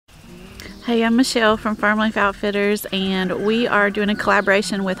Hey, I'm Michelle from Farm Life Outfitters, and we are doing a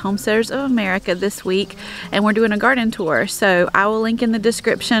collaboration with Homesteaders of America this week, and we're doing a garden tour. So I will link in the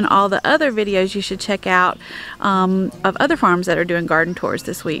description all the other videos you should check out of other farms that are doing garden tours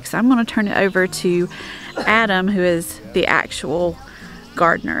this week. So I'm going to turn it over to Adam, who is the actual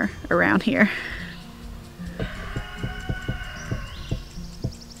gardener around here.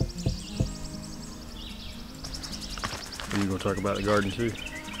 Are you going to talk about the garden too?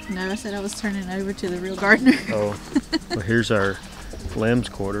 No, I said I was turning it over to the real gardener. Oh, well, here's our lamb's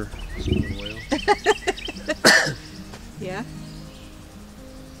quarter. Yeah.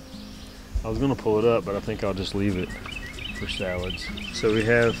 I was going to pull it up, but I think I'll just leave it for salads. So we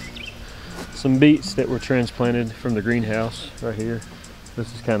have some beets that were transplanted from the greenhouse right here.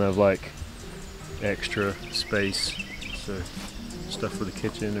 This is kind of like extra space, so stuff for the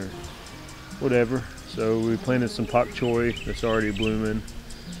kitchen or whatever. So we planted some pak choi that's already blooming,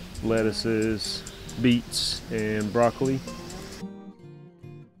 lettuces, beets, and broccoli.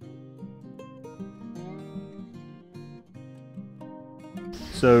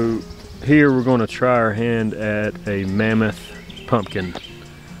 So here we're going to try our hand at a mammoth pumpkin.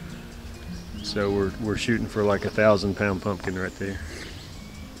 So we're shooting for like 1,000-pound pumpkin right there.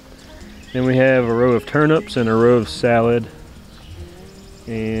 Then we have a row of turnips and a row of salad,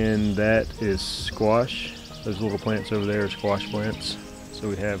 and that is squash. Those little plants over there are squash plants. So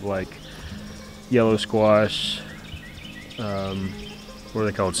we have like yellow squash, what are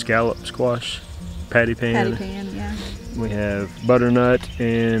they called? Scallop squash, patty pan. Patty pan, yeah. We have butternut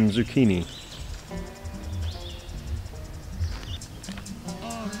and zucchini.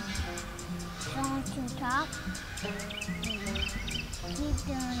 Going to top. Keep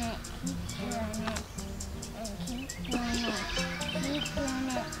doing it, and keep doing it, keep doing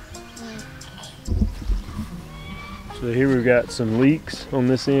it. So here we've got some leeks on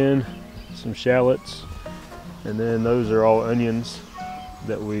this end, some shallots, and then those are all onions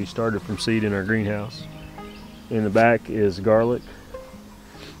that we started from seed in our greenhouse. In the back is garlic,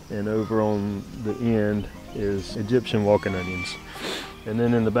 and over on the end is Egyptian walking onions. And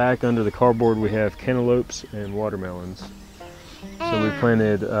then in the back under the cardboard we have cantaloupes and watermelons. So we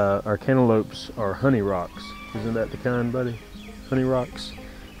planted, our cantaloupes are honey rocks. Isn't that the kind, buddy? Honey rocks.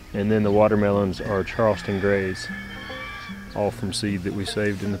 And then the watermelons are Charleston Grays, all from seed that we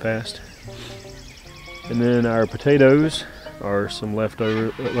saved in the past. And then our potatoes are some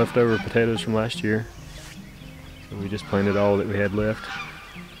leftover potatoes from last year. So we just planted all that we had left.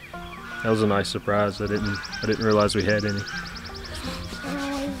 That was a nice surprise. I didn't realize we had any.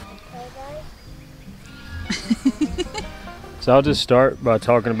 So I'll just start by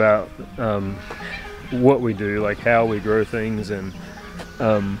talking about what we do, like how we grow things and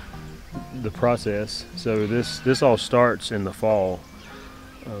the process. So this all starts in the fall.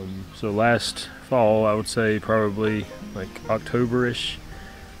 So last fall, I would say probably like October-ish,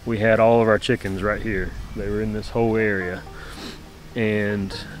 we had all of our chickens right here. They were in this whole area,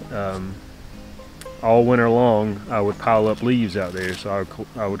 and all winter long I would pile up leaves out there. So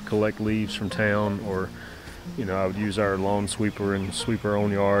I would collect leaves from town, or I would use our lawn sweeper and sweep our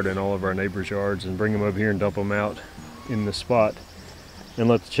own yard and all of our neighbors' yards and bring them up here and dump them out in this spot and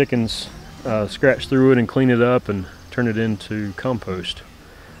let the chickens scratch through it and clean it up and turn it into compost.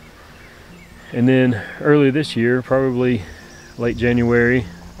 And then early this year, probably late January,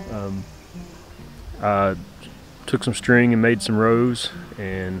 I took some string and made some rows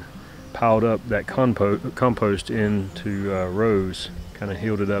and piled up that compost into rows, kind of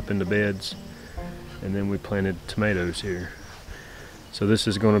healed it up into beds. And then we planted tomatoes here. So this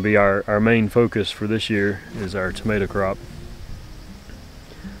is going to be our main focus for this year, is our tomato crop.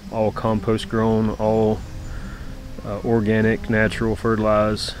 All compost grown, all organic, natural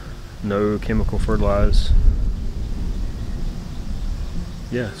fertilize, no chemical fertilize.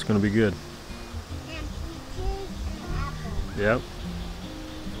 Yeah, it's going to be good. Yep.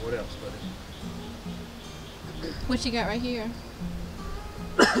 What else, buddy? What you got right here?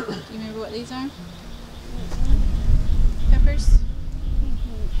 Do you remember what these are? Peppers?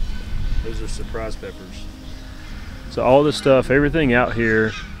 Those are surprise peppers. So all this stuff, everything out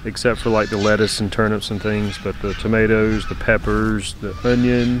here, except for like the lettuce and turnips and things, but the tomatoes, the peppers, the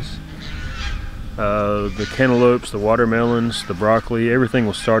onions, the cantaloupes, the watermelons, the broccoli, everything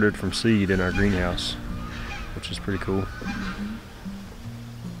was started from seed in our greenhouse, which is pretty cool.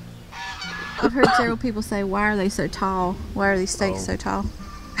 I've heard several people say, why are they so tall? Why are these steaks so tall?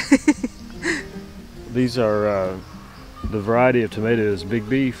 These are the variety of tomato is Big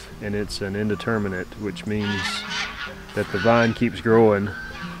Beef, and it's an indeterminate, which means that the vine keeps growing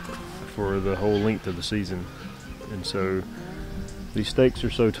for the whole length of the season. And so These stakes are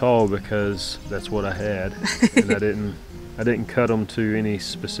so tall because that's what I had, and I didn't cut them to any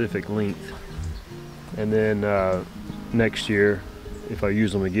specific length. And then next year, if I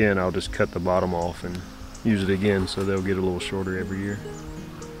use them again, I'll just cut the bottom off and use it again, so they'll get a little shorter every year.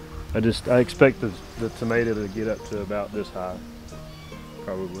 I expect the tomato to get up to about this high,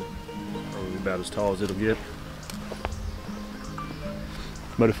 probably about as tall as it'll get.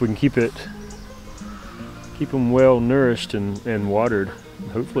 But if we can keep them well nourished and watered,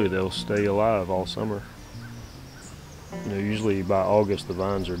 hopefully they'll stay alive all summer. You know, usually by August the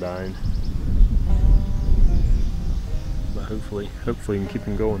vines are dying. But hopefully we can keep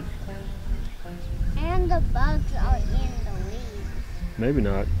them going. And the bugs are in the leaves. Maybe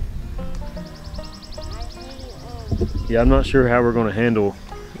not. Yeah, I'm not sure how we're going to handle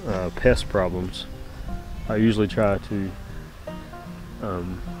pest problems. I usually try to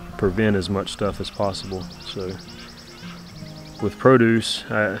prevent as much stuff as possible. So with produce,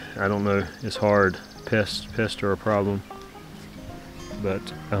 I don't know, it's hard. Pests are a problem.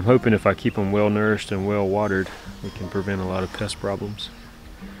 But I'm hoping if I keep them well nourished and well watered, we can prevent a lot of pest problems.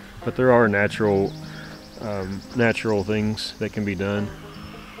 But there are natural things that can be done.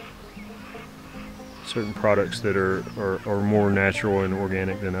 Certain products that are more natural and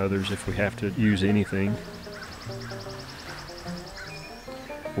organic than others if we have to use anything.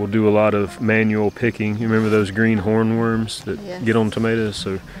 We'll do a lot of manual picking. You remember those green hornworms that get on tomatoes?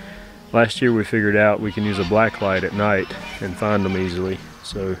 So last year we figured out we can use a black light at night and find them easily.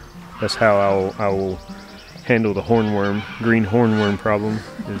 So that's how I will handle the green hornworm problem,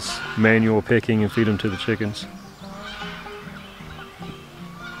 is manual picking and feed them to the chickens.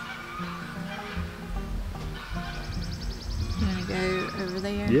 You want to go over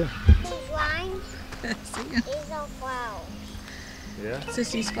there? Yeah. These lines, these are flowers. Yeah.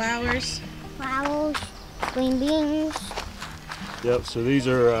 Just these flowers. Flowers, green beans. Yep, so these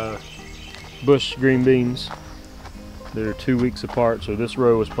are bush green beans. They're 2 weeks apart, so this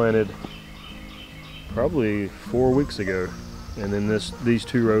row was planted probably 4 weeks ago. And then these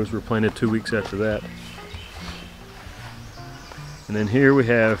 2 rows were planted 2 weeks after that. And then here we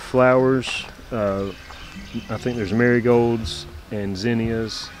have flowers. I think there's marigolds and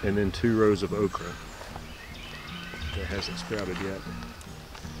zinnias, and then 2 rows of okra that hasn't sprouted yet.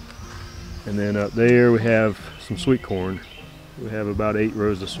 And then up there we have some sweet corn. We have about 8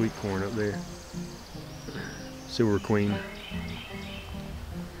 rows of sweet corn up there. Silver Queen.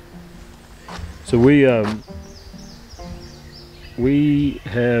 So we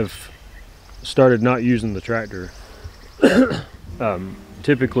have started not using the tractor.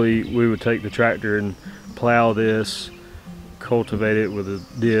 Typically we would take the tractor and plow this, cultivate it with a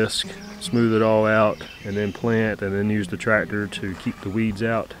disc, smooth it all out, and then plant, and then use the tractor to keep the weeds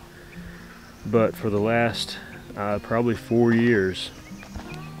out. But for the last probably 4 years,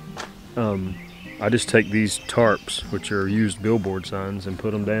 I just take these tarps, which are used billboard signs, and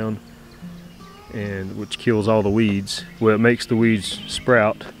put them down, and which kills all the weeds. Well, it makes the weeds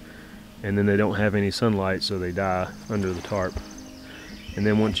sprout, and then they don't have any sunlight, so they die under the tarp. And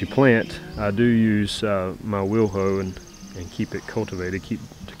then once you plant, I do use my wheel hoe and keep it cultivated, to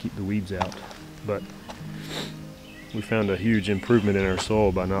keep the weeds out. But we found a huge improvement in our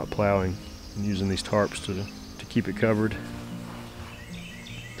soil by not plowing and using these tarps to keep it covered.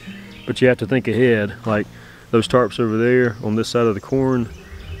 But you have to think ahead. Like those tarps over there on this side of the corn,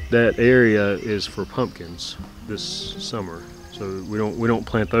 that area is for pumpkins this summer. So we don't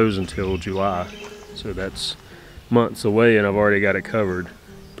plant those until July. So that's months away, and I've already got it covered,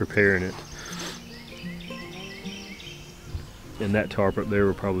 preparing it. And that tarp up there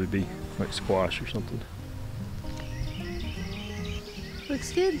will probably be like squash or something.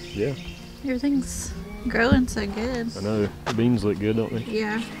 Looks good. Yeah. Everything's growing so good. I know. The beans look good, don't they?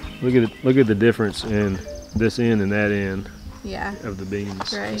 Yeah. Look at the difference in this end and that end of the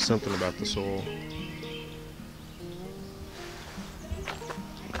beans. Right. It's something about the soil.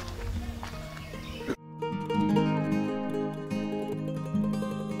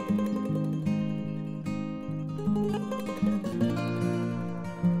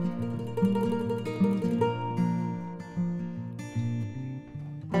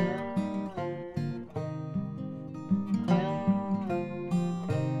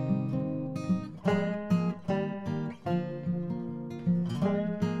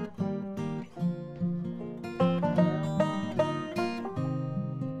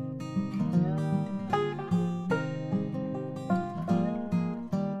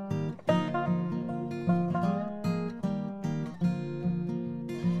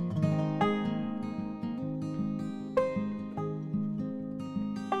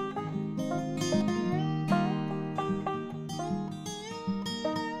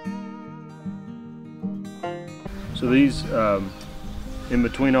 So these, in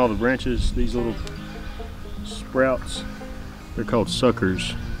between all the branches, these little sprouts, they're called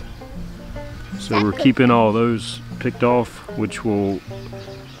suckers. So we're keeping all those picked off, which will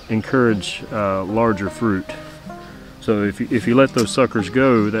encourage larger fruit. So if you let those suckers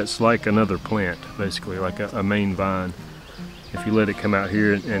go, that's like another plant, basically, like a main vine. If you let it come out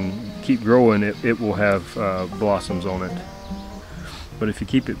here and keep growing, it will have blossoms on it. But if you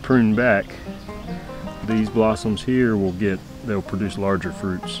keep it pruned back, these blossoms here they'll produce larger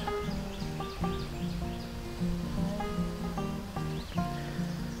fruits.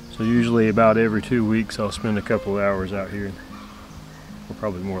 So usually about every 2 weeks I'll spend a couple of hours out here. Well,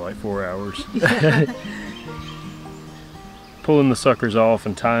 probably more like 4 hours. Yeah. Pulling the suckers off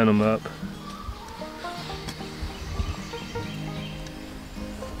and tying them up.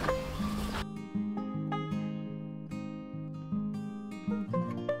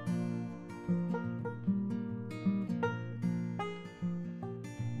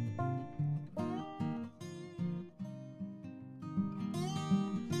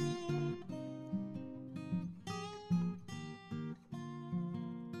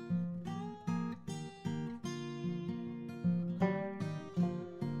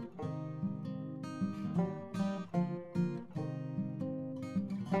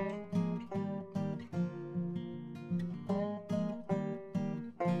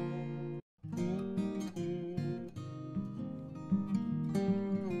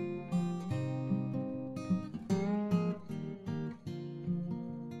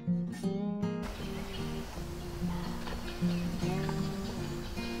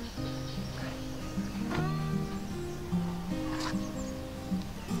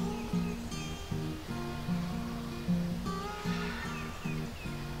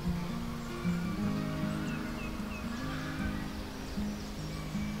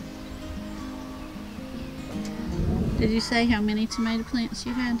 Did you say how many tomato plants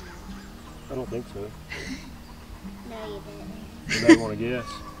you had? I don't think so. No, you didn't. Anybody want to guess?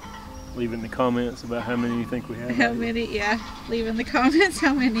 Leave it in the comments about how many you think we have. How many? Yeah, leave in the comments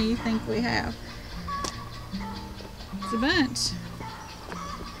how many you think we have. It's a bunch.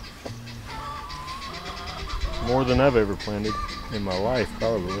 More than I've ever planted in my life,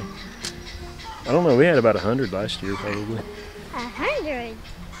 probably. I don't know, we had about 100 last year, probably. 100?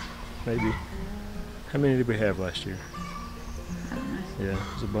 Maybe. How many did we have last year? I don't know. Yeah,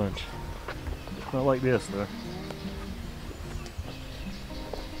 it was a bunch. Not like this, though.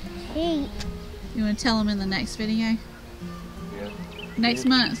 Hey. You want to tell them in the next video? Yeah. Next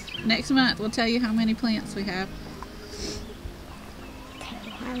month we'll tell you how many plants we have.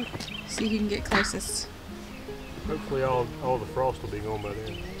 So you can get closest. Hopefully all the frost will be gone by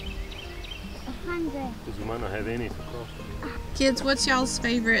then. 100. Because we might not have any for frost. Kids, what's y'all's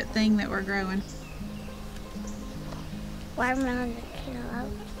favorite thing that we're growing? Watermelon and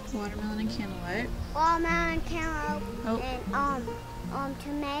cantaloupe. Watermelon and cantaloupe. Watermelon, cantaloupe, Oh. and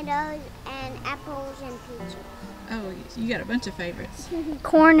tomatoes and apples and peaches. Oh, you got a bunch of favorites.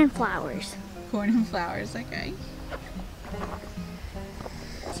 Corn and flowers. Corn and flowers, okay.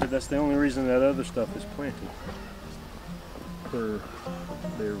 So that's the only reason that other stuff is planted. Per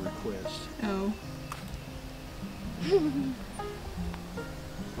their request. Oh. I don't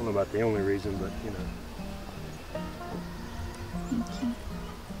know about the only reason, but you know. Okay.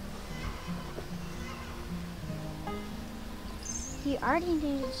 You already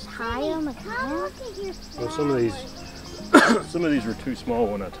need to tie them again? Well, some of these were too small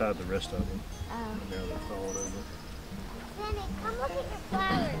when I tied the rest of them. Oh. And now they're falling over. Penny, come look at your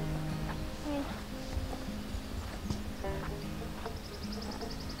flowers.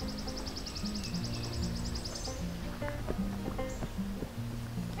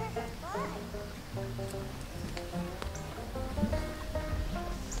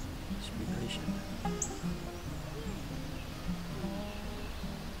 Just be patient.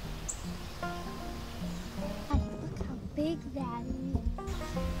 Look how big that is.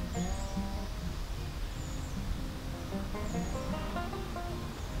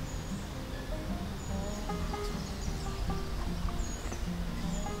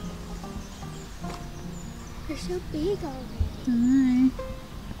 They're so big already. Alright.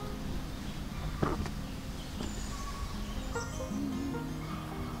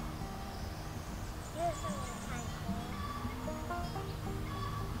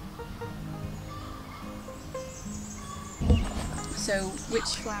 So, which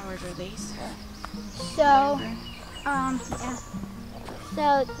flowers are these? So, yeah.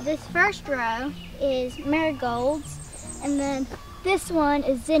 So this first row is marigolds, and then this one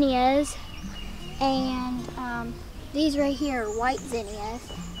is zinnias, and these right here are white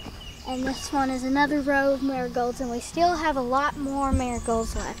zinnias, And this one is another row of marigolds, and we still have a lot more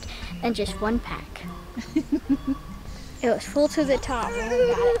marigolds left than just one pack. It was full to the top when we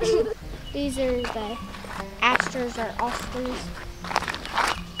got it. These are the asters or osters.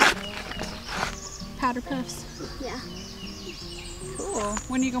 Powder puffs. Yeah. Cool.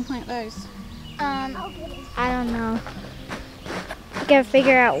 When are you gonna plant those? I don't know. I gotta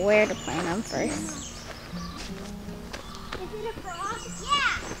figure out where to plant them first. Is it a frog?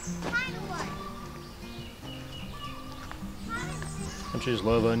 Yeah, kind of one. Don't you just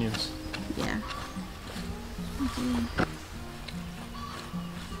love onions? Yeah.